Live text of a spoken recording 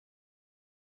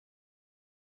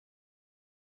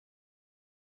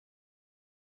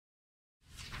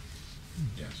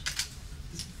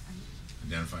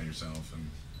identify yourself and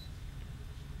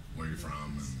where you're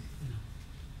from. And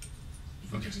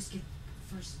if we could just give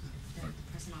first the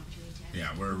press an opportunity to ask.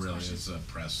 Yeah, we're really, it's a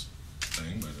press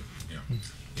thing, but yeah.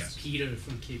 Yes. Peter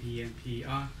from KPMP.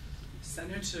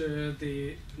 Senator,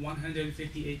 the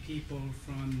 158 people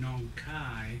from Nong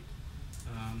Khai,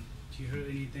 do you hear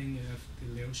anything if the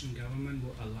Laotian government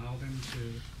will allow them to?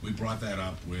 We brought that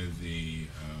up with the,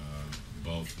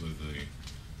 both with the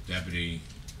Deputy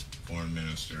Foreign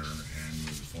Minister and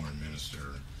with the Foreign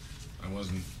Minister. I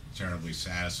wasn't terribly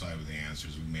satisfied with the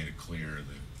answers. We made it clear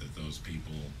that those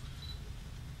people,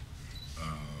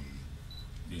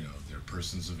 you know, they're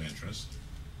persons of interest,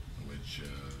 which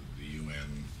the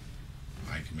UN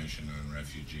High Commission on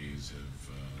Refugees have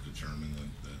determined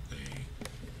that they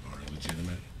are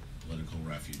legitimate political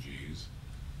refugees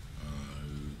who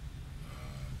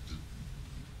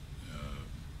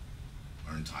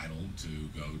are entitled to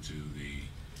go to the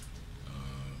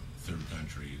third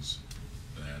countries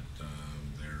that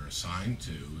they're assigned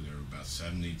to. There were about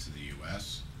 70 to the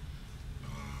U.S.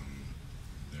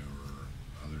 There were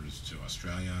others to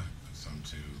Australia, some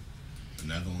to the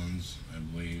Netherlands, I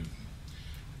believe.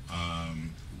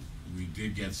 We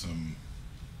did get some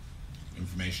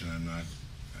information I'm not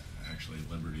actually at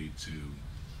liberty to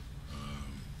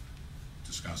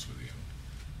discuss with you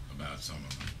about some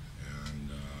of them, and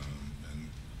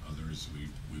others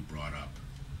we brought up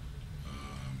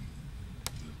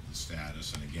the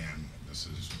status, and again, this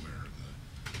is where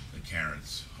the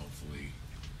carrots hopefully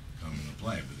come into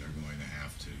play, but they're going to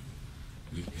have to.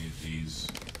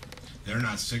 They're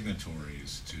not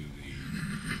signatories to the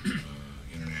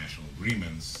international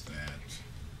agreements that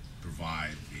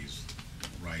provide these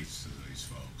rights to these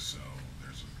folks, so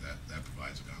that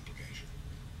provides a complication.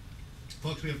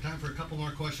 Folks, we have time for a couple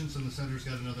more questions, and the Senator's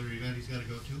got another event he's got to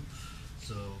go to,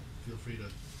 so feel free to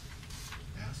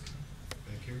ask.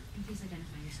 Back here. And please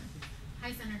identify yourself.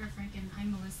 Hi, Senator Franken.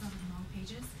 I'm Melissa with Hmong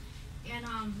Pages. And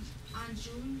on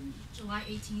July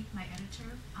 18th, my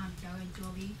editor, Bell and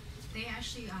Jolie, they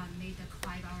actually made the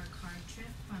 5-hour car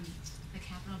trip from the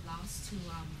capital of Laos to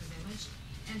the village.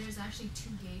 And there's actually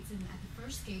 2 gates, and at the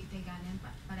first gate they got in,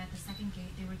 but at the second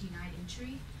gate they were denied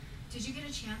entry. Did you get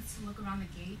a chance to look around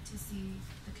the gate to see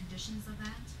the conditions of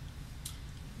that?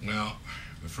 Well,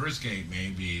 the first gate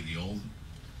may be the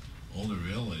older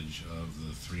village of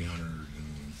the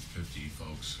 350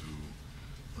 folks who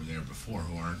were there before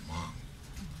who aren't Hmong.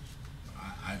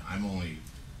 I'm only,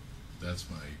 that's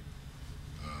my,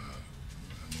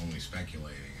 I'm only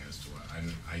speculating as to what,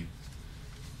 I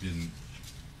didn't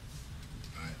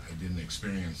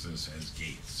experience this as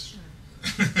gates. Sure.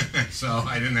 So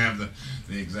I didn't have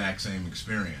the exact same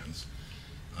experience.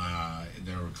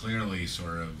 There were clearly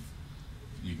sort of,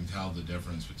 you can tell the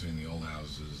difference between the old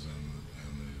houses and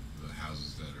the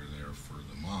houses that are there for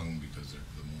the Hmong, because the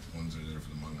ones that are there for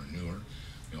the Hmong are newer.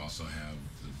 You also have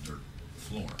the dirt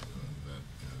floor that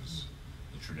is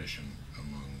the tradition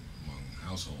among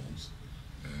households,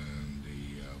 and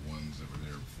the ones that were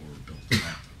there before were built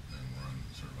up and were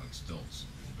sort of on stilts, a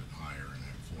little bit higher and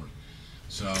had floors.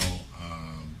 So,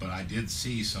 but I did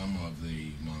see some of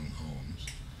the Hmong homes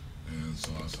and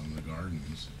saw some of the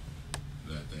gardens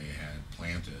that they had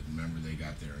planted. Remember, they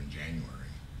got there in January,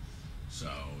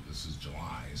 so this is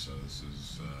July. So this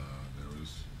is there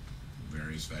was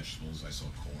various vegetables. I saw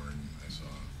corn. I saw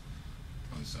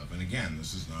other stuff. And again,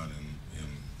 this is not in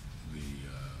the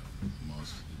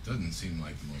most. It doesn't seem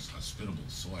like the most hospitable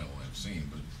soil I've seen,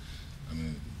 but I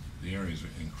mean the area is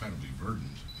incredibly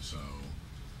verdant. So,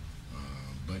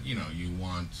 but you know, you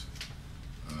want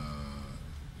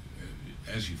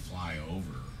as you fly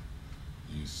over,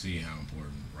 you see how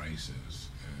important rice is,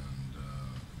 and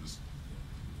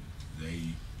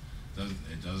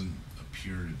it doesn't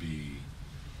appear to be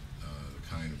the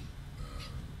kind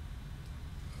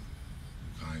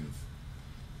of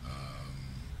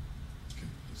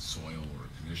soil or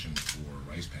condition for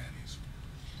rice paddies.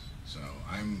 So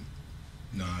I'm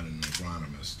not an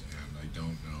agronomist, and I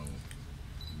don't know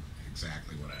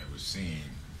exactly what I was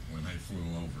seeing when I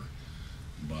flew over,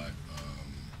 but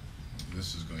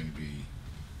this is going to be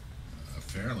a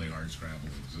fairly hard-scrabble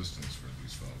existence for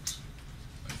these folks,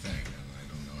 I think, and I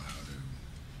don't know how to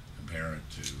compare it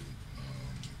to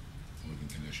living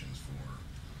conditions for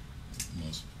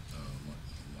most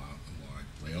like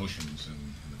Laotians in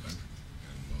the country,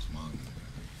 and most Hmong in the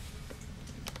country.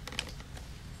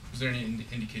 Was there any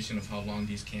indication of how long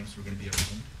these camps were going to be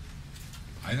open?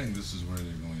 I think this is where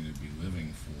they're going to be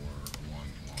living for a long,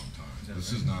 long time.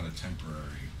 This is not a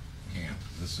temporary camp.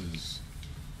 This is,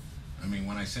 I mean,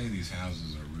 when I say these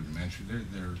houses are rudimentary,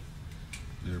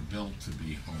 they're built to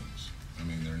be homes. I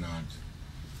mean, they're not.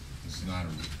 This is not a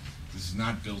this is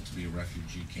not built to be a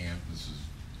refugee camp. This is,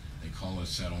 they call it a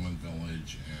settlement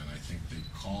village, and I think they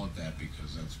call it that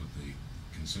because that's what they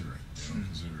consider it. They don't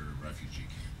consider it a refugee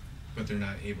camp. But they're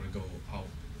not able to go out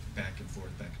back and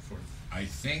forth, back and forth. I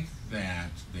think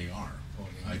that they are. Oh,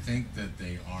 yeah. I think that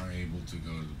they are able to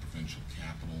go to the provincial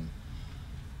capital,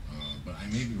 but I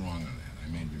may be wrong on that.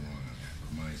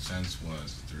 But my sense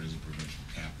was that there is a provincial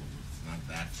capital. It's not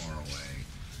that far away,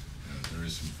 and there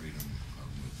is some freedom of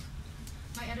movement.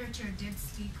 My editor did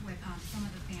speak with some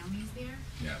of the families there,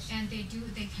 Yes. and they can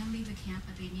leave the camp,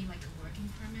 but they need like a working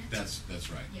permit. That's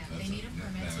right. Yeah, That's they need a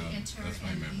permit to enter that's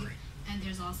my and memory. leave, and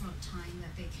there's also a time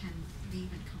that they can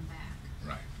leave and come back.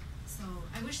 Right. So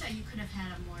I wish that you could have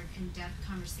had a more in-depth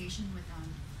conversation with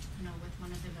with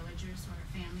one of the villagers or a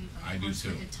family, but I of do course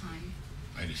with too. the time.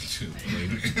 I did too. But- Believe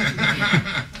me.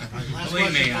 Last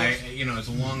Believe me, question, folks. it's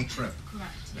a long trip.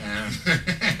 Correct.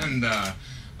 Yeah. And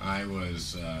I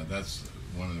was, that's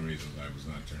one of the reasons I was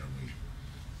not terribly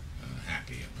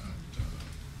happy about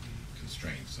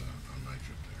constraints on my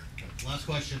trip there. Last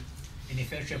question. In the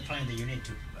future, plan the unit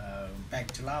to back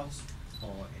to Laos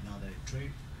for another trip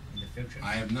in the future?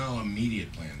 I have no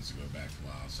immediate plans to go back to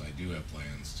Laos. I do have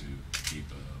plans to keep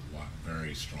a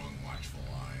very strong, watchful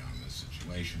eye on this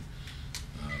situation,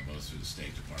 both through the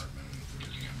State Department and through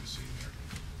the embassy there.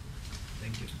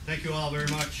 Thank you. Thank you all very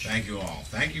much. Thank you all.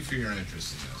 Thank you for your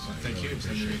interest in this. I Thank really you.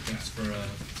 appreciate Thanks that. for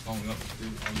following up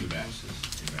with all You the bet.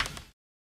 process. You bet.